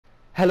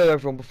Hello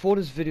everyone, before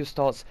this video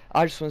starts,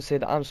 I just want to say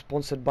that I'm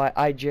sponsored by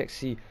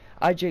IGXC.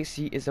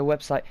 IGXC is a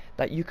website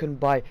that you can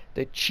buy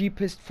the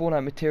cheapest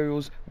Fortnite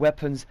materials,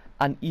 weapons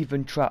and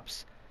even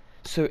traps.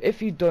 So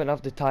if you don't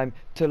have the time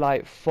to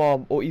like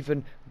farm or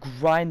even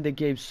grind the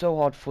game so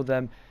hard for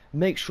them,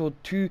 make sure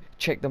to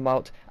check them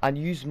out and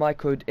use my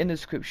code in the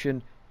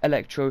description,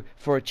 Electro,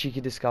 for a cheeky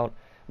discount.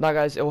 Now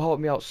guys, it will help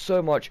me out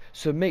so much,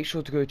 so make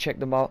sure to go check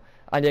them out.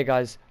 And yeah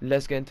guys,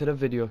 let's get into the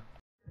video.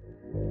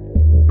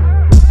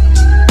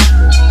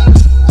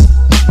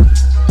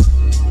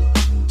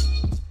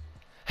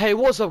 Hey,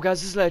 what's up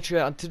guys, this is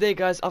Electro and today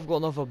guys I've got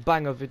another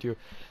banger video.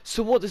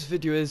 So what this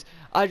video is,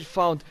 I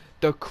found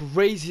the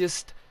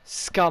craziest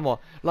scammer.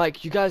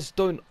 Like, you guys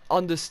don't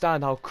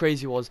understand how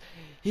crazy he was.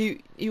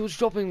 He was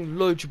dropping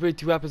low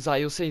durability weapons that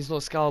he'll say he's not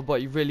a scammer, but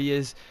he really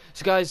is.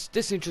 So guys,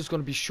 this intro is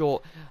going to be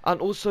short.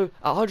 And also,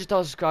 at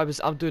 100,000 subscribers,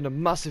 I'm doing a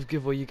massive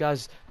giveaway. You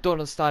guys don't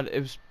understand.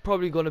 It was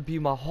probably going to be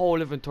my whole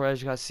inventory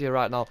as you guys see it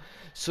right now.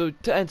 So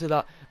to enter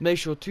that, make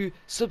sure to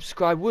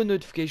subscribe with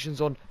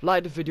notifications on,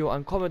 like the video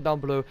and comment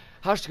down below.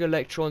 Hashtag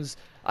electrons.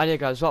 And yeah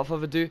guys, without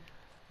further ado,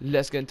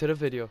 let's get into the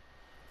video.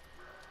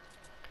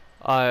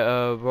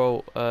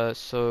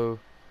 So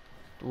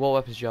what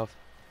weapons do you have?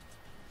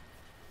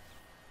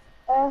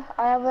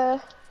 I have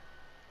a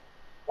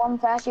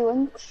 130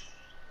 links.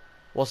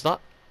 What's that?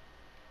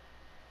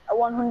 A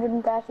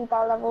 130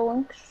 power level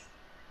links.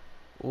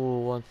 Ooh,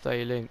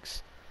 130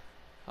 links.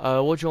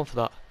 What do you want for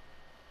that?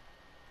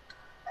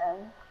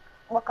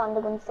 What kind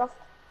of gun stuff?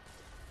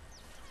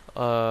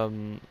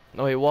 No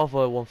wait, what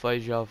other 130s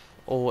do you have?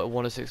 Or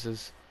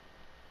 106s?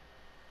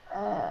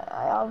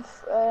 I have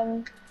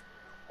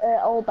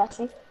old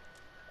Betty.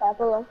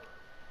 Purple.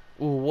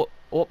 Ooh,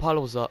 what pile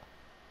was that?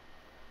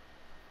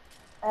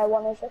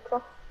 106.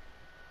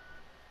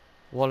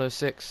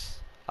 106,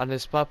 and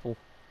it's purple.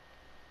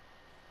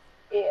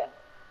 Yeah.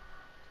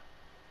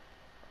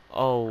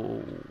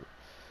 Oh,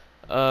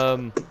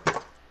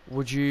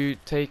 would you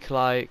take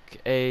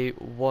like a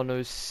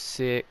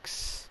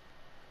 106?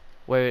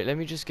 Wait, let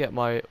me just get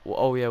my.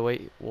 Oh yeah,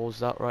 wait, what was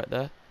that right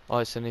there? Oh,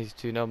 it's an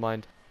 82. Never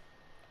mind.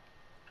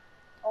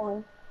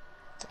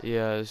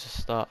 Yeah, it's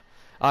just that.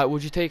 Alright,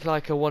 would you take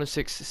like a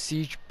 106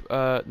 siege?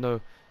 No,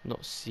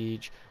 not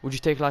siege. Would you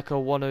take like a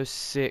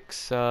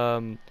 106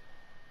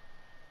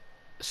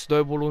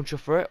 snowball launcher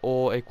for it,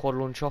 or a quad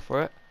launcher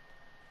for it?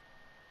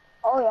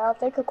 Oh yeah, I'll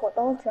take a quad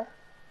launcher.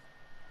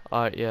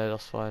 Alright, yeah,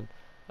 that's fine.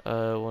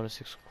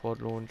 106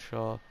 quad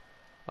launcher.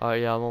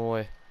 Alright, yeah, I'm on my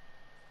way.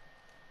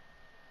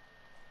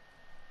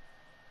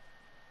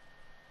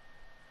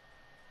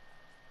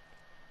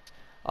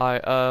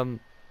 Alright,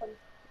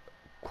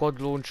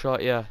 quad launcher,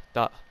 yeah,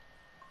 that.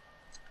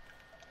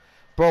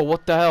 Bro,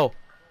 what the hell?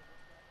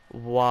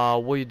 Wow,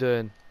 what are you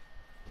doing?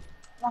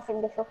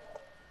 Nothing different.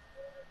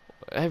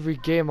 Every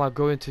game I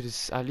go into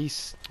this, at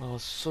least, oh,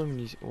 so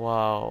many,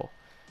 wow,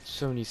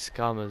 so many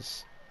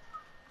scammers.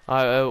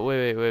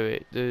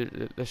 Wait,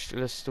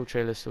 let's still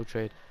trade.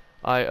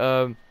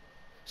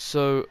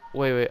 So,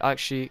 wait,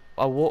 actually,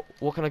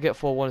 what can I get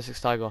for a 106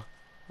 Tiger?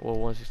 Or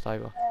 106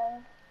 Tiger?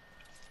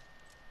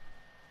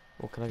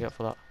 What can I get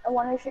for that? A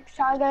 106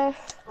 Tiger,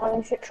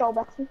 106 old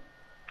Betty.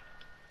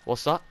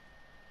 What's that?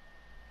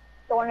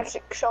 The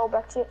 106 old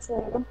Betty, it's a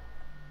new gun.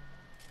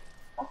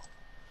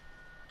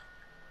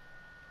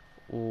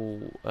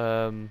 Ooh,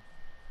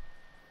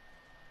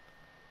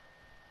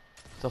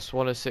 that's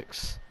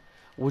 106.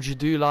 Would you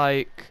do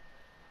like,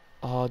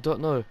 oh, I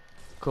don't know,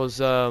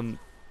 cause I've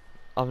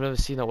never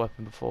seen that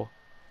weapon before.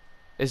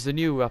 It's the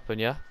new weapon,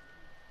 yeah?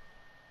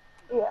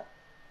 Yeah.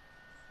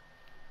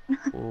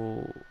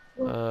 Ooh,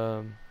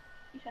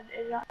 You said,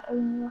 is that a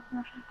new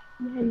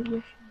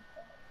weapon?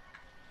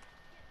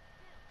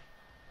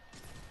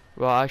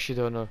 well, I actually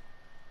don't know.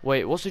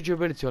 Wait, what's the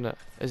durability on it?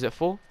 Is it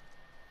full?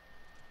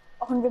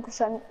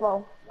 100%,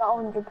 well, not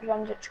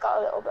 100%, it's got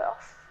a little bit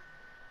off.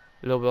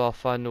 A little bit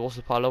off, and what's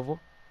the power level?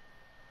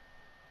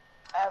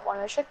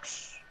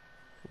 106.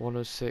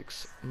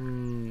 106. I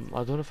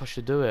don't know if I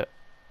should do it.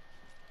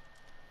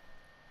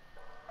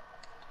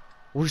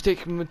 Would you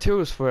take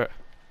materials for it?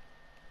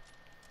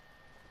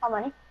 How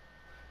many?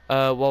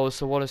 Well,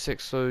 it's a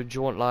 106, so do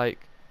you want like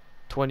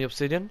 20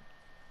 obsidian?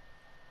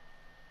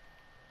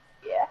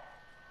 Yeah.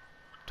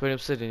 20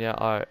 obsidian, yeah,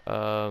 alright,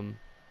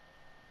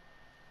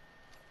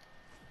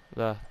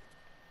 there.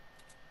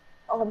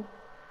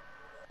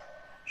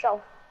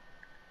 So.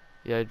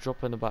 Yeah,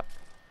 drop in the back.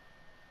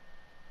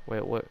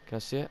 Wait, what? Can I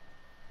see it?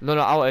 No,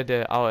 I'll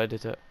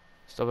edit it.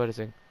 Stop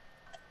editing.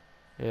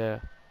 Yeah.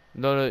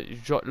 No, you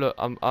drop. Look,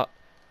 I'm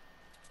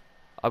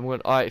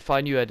going. Alright,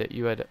 fine. You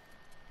edit.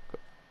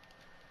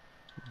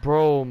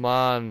 Bro,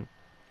 man,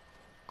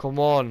 come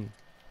on.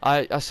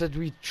 I said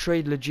we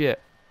trade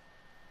legit.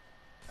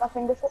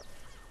 Nothing different.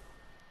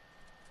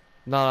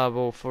 Nah,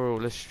 bro, for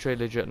real. Let's trade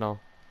legit now.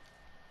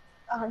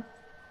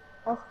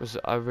 Oh. Cause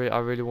I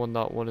really want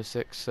that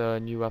 106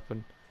 new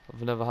weapon.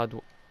 I've never had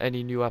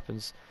any new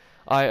weapons.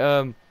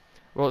 Well,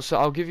 so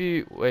I'll give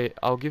you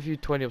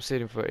 20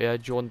 obsidian for it. Yeah,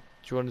 do you want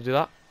to do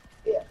that?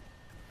 Yeah.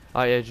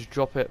 Yeah, just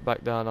drop it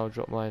back down. I'll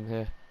drop mine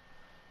here.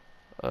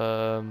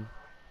 Um,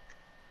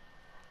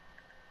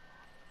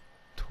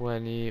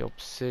 20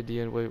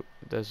 obsidian. Wait,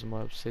 there's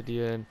my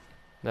obsidian.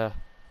 There.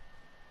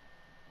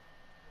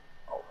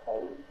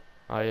 Okay.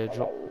 Ah, yeah,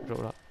 drop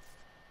that.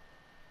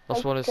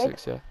 That's Like,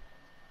 106,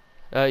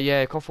 yeah.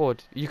 Yeah, come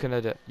forward. You can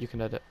edit. You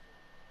can edit.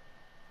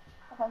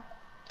 Okay.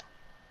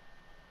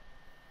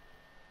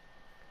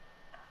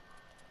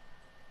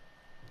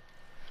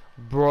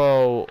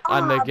 Bro,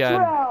 and Ah,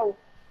 again, bro!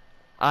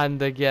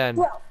 and again.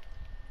 Bro!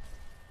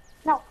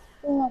 No,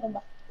 you're not going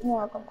back. You're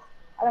not going back.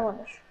 I don't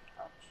want this.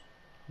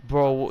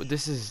 Bro,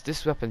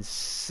 this weapon's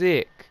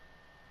sick.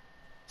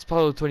 It's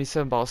power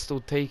 27, but I'll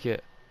still take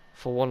it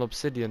for 1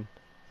 obsidian.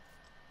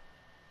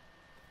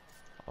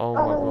 Oh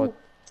my god, Oh,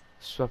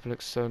 this weapon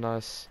looks so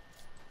nice.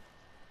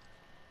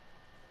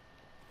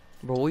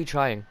 Bro, what are you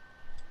trying?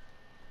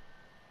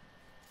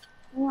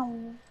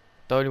 no.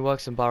 That only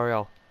works in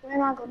Barrial. You're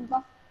not going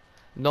back.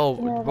 No,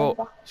 You're not going bro,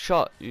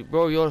 back.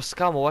 bro, you're a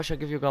scammer. Why should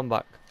I give you a gun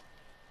back?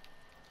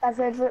 I've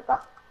read it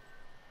back.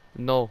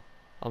 No,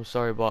 I'm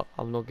sorry, but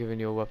I'm not giving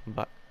you a weapon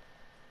back.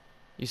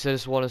 You said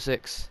it's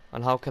 106,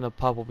 and how can a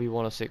purple be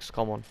 106?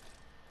 Come on.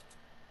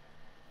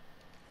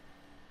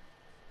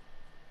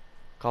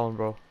 Come on,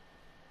 bro.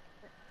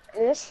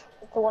 It is.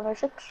 It's the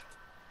 106.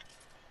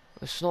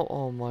 It's not,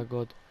 oh my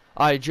god.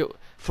 Alright,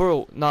 for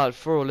real, nah,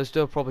 for real, let's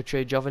do a proper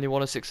trade. Do you have any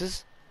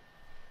 106s?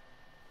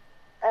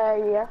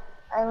 Yeah.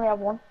 I only have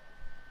one.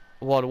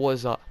 What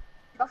is that?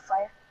 Got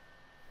fire.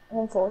 And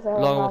then Forza.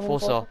 Long and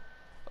Forza.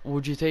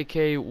 Would you take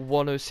a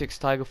 106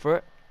 Tiger for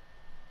it?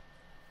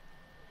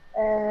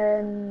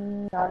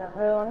 No, I don't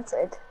really want to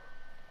trade.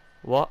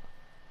 What?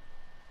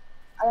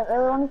 I don't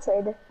really want to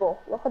trade it, but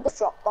look at the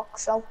drop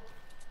box, so.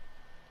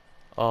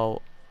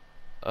 Oh.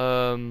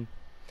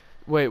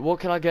 Wait, what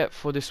can I get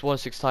for this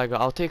 106 Tiger?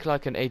 I'll take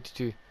like an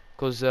 82,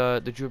 because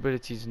the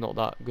durability is not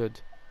that good.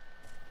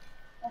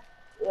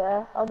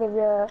 Yeah, I'll give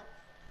you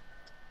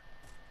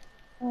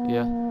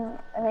Yeah.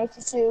 an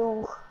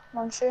 82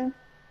 monsoon.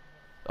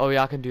 Oh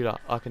yeah, I can do that.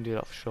 I can do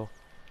that for sure.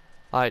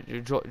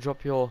 Alright,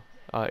 drop your.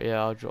 Alright,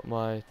 yeah, I'll drop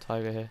my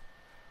Tiger here.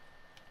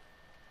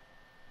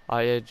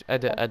 Alright,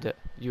 yeah, edit.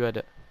 You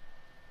edit.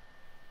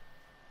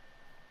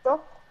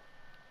 So,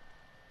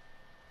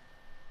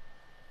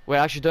 Wait,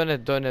 actually,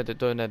 don't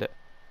edit.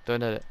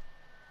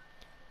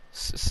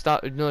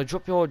 Start. No,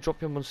 drop your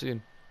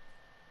monsoon.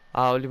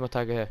 I'll leave my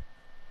Tiger here.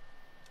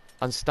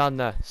 And stand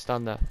there.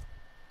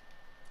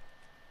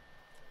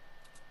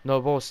 No,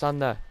 bro,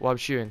 stand there while I'm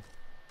shooting.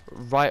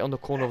 Right on the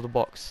corner of the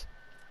box.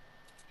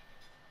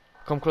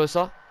 Come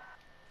closer.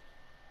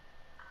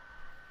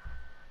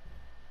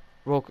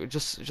 Bro,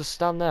 just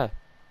stand there.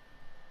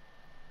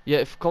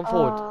 Yeah, come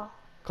forward.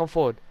 Come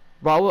forward.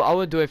 Bro, I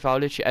won't do it. I'll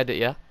literally edit,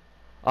 yeah?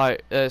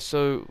 Alright,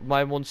 so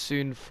my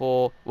monsoon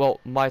for, well,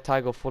 my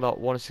Tiger for that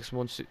 106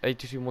 monsoon,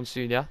 82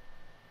 monsoon, yeah?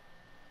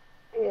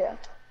 yeah.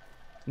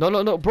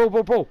 No, bro.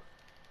 Bro,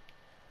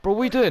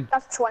 what are you doing?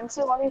 That's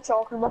 20, what are you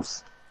talking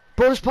about?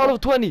 Bro, it's part of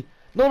 20.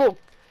 No.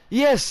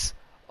 Yes.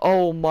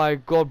 Oh my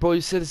god, bro,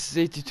 you said this is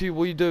 82.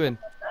 What are you doing?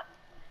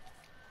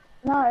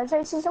 No, it's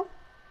 82.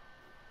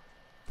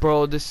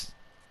 Bro, this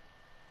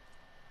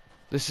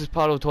is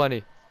part of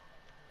 20.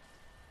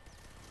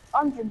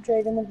 I'm just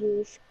trading with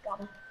you,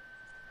 scam.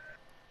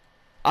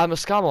 I'm a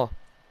scammer.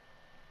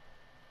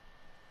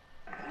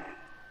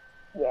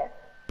 Yeah.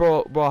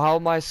 Bro, how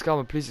am I a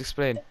scammer? Please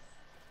explain.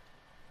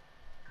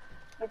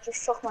 You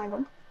just took my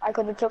gun. I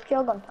could have took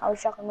your gun. I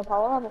was checking the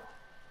power level.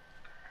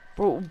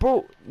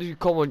 Bro,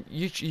 come on,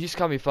 you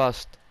scam me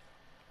first.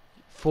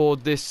 For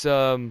this,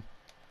 and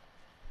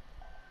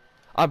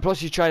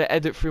plus you try to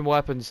edit through my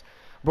weapons.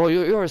 Bro,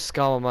 you're a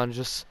scammer, man,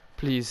 just,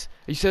 please.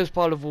 You said it's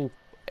part of all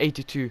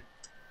 82.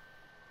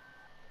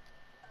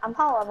 I'm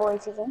power level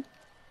 82.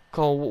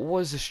 Come on, what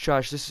is this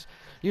trash? This is,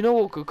 you know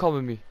what, come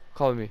with me.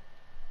 Come.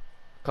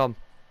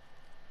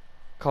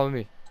 Come with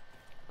me.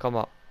 Come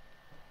out.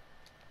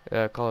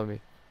 Yeah, come with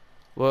me.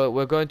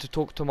 We're going to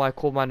talk to my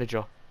core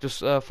manager. Just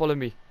follow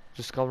me.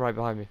 Just come right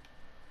behind me.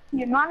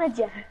 Your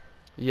manager?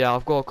 Yeah,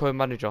 I've got a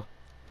co-manager.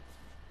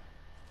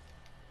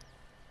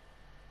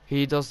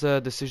 He does the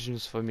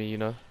decisions for me, you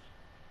know.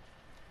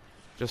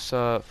 Just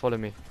follow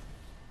me.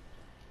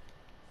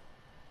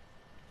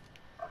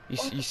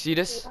 You see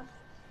this?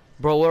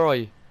 Bro, where are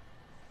you?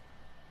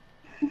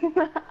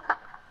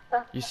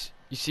 you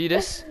see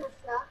this?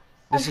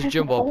 This is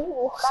Jim Bob.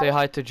 Say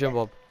hi to Jim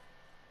Bob.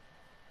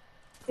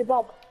 Hey,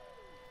 Bob.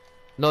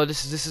 No,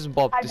 this isn't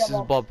Bob. Hi, This is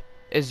Bob. Bob.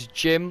 It's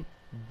Jim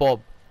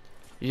Bob.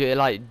 You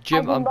like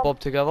Jim Hi, and Bob. Bob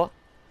together?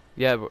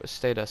 Yeah, bro,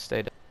 stay there.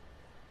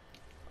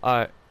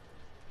 Alright.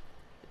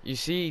 You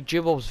see,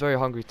 Jim Bob's very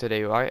hungry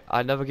today, right?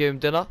 I never gave him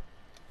dinner.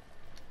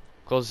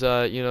 Cause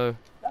you know,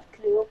 That's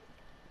cool.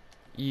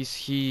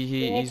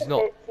 he's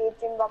not.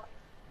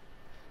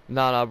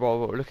 Nah,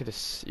 bro, look at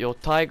this. Your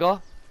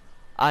Tiger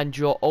and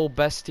your old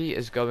bestie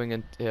is going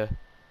in here.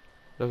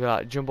 Look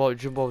at that.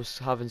 Jimbo's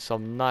having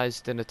some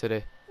nice dinner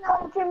today.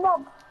 No, Jim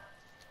Bob.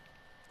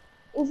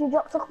 Easy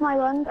drop took my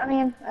land.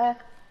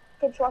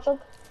 Kids what's up?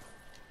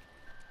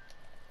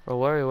 Bro,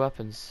 where are your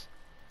weapons?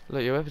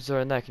 Look, your weapons are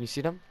in there. Can you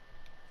see them?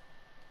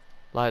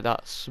 Like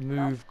that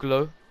smooth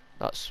glow.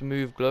 That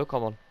smooth glow.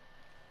 Come on.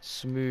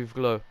 Smooth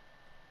glow.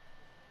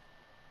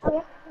 Oh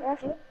yeah, yeah, I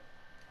see it.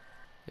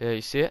 Yeah,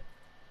 you see it?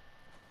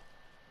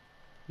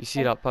 You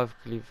see that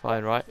perfectly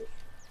fine, right?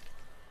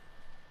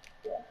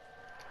 Yeah.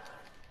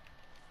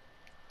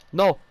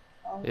 No!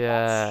 That's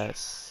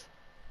Yes.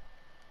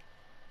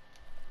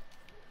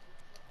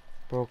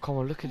 Bro, come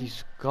on, look at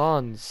these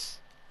guns.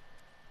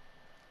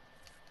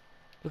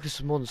 Look at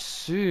this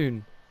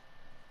monsoon.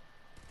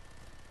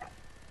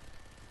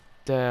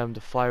 Damn, the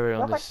fire rate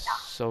on look this at is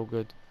that. so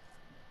good.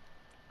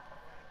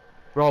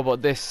 Bro,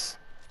 but this,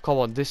 come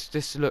on,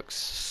 this looks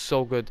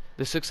so good.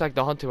 This looks like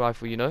the hunting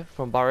rifle, you know,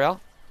 from Barrier.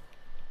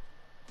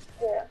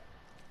 Yeah.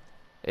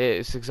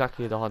 It's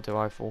exactly the hunting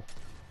rifle.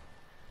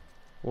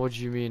 What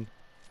do you mean?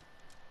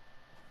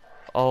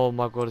 Oh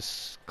my god,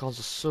 these guns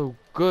are so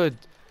good.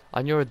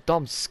 And you're a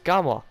dumb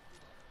scammer.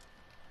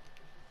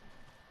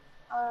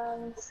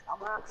 I'm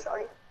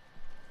sorry.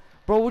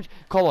 Bro,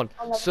 come on.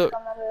 I'll never So,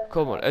 scam ever in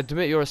come my on, life.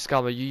 admit you're a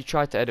scammer. You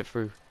tried to edit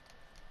through.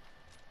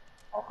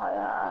 Okay,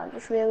 I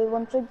just really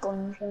wanted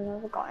guns and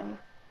never got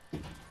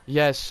any.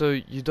 Yeah, so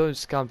you don't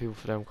scam people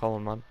for them. Come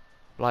on, man.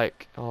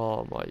 Like,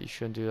 oh my, you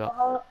shouldn't do that.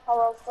 Well,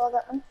 how else do I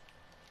get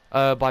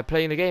them? By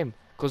playing the game.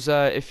 Because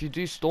if you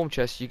do storm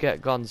chest, you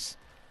get guns.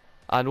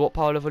 And what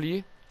power level are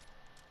you?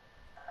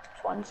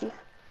 20.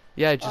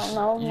 Yeah, Oh just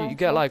no, you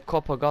get 19. like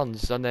copper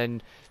guns, and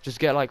then just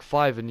get like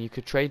 5, and you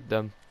could trade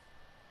them.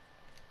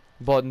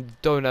 But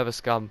don't ever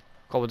scam.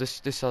 Come on, this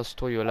has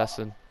taught you a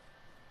lesson.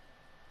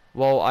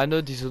 Well, I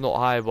know these are not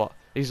high, but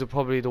these are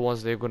probably the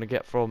ones they're gonna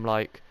get from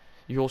like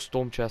your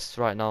storm chests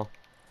right now.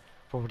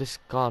 Bro, this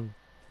gun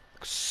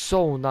looks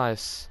so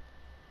nice.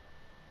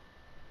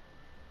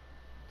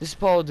 This is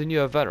part of the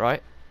new event,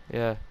 right?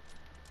 Yeah.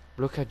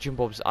 Look at Jim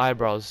Bob's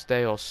eyebrows.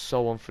 They are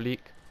so on fleek.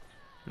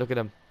 Look at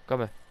them.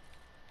 Come here.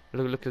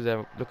 Look at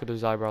them. Look at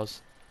those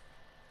eyebrows.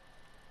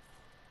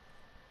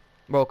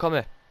 Bro, come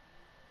here.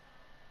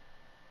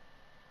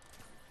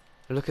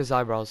 Look at his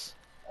eyebrows.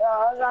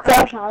 Yeah,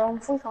 that's not on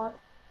full time.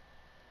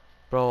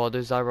 Bro, are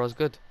those eyebrows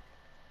good?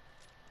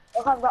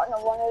 Look, I've got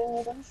another one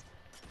of them.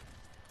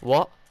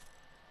 What?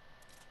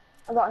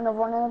 I've got another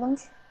one of them.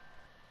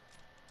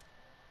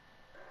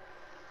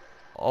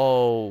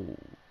 Oh.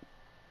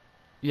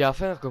 Yeah, I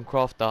think I can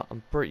craft that.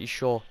 I'm pretty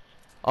sure.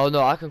 Oh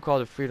no, I can craft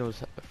the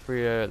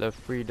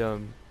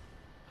Freedom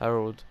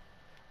Herald.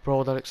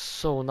 Bro, that looks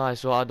so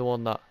nice. So I don't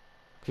want that.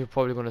 You're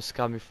probably gonna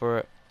scam me for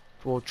it.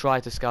 Well, try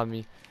to scam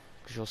me,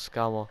 cause you're a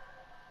scammer.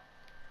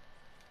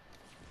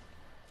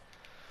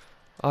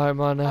 Alright,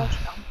 man.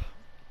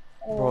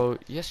 Bro,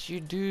 yes you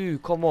do.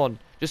 Come on,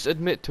 just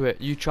admit to it.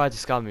 You tried to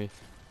scam me.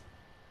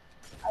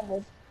 I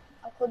did.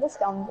 I could have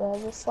scammed you.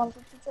 I just wanted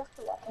to just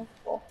let them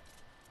go.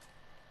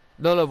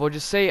 No, but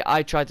just say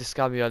I tried to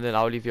scam you, and then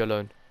I'll leave you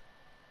alone.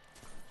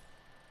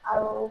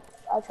 I'll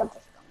try to scam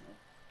you.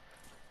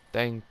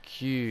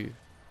 Thank you.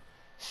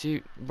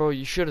 See, bro,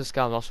 you shouldn't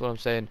scam. That's what I'm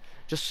saying.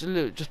 Just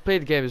play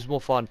the game. It's more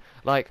fun.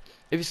 Like,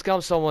 if you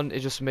scam someone, it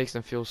just makes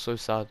them feel so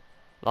sad.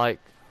 Like,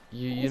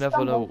 you never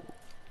scam know. them.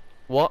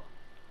 What?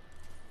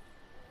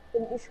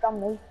 Didn't you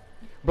scam me?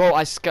 Bro,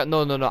 I scam. No.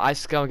 I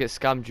get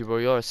scammed you, bro.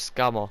 You're a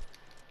scammer.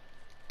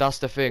 That's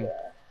the thing.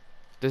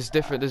 There's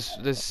different.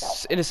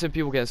 There's innocent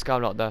people getting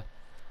scammed out there,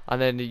 and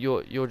then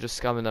you're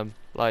just scamming them.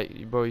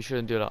 Like, bro, you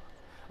shouldn't do that.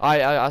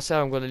 I said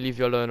I'm gonna leave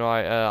you alone.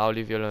 Alright, I'll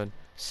leave you alone.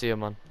 See you,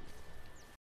 man.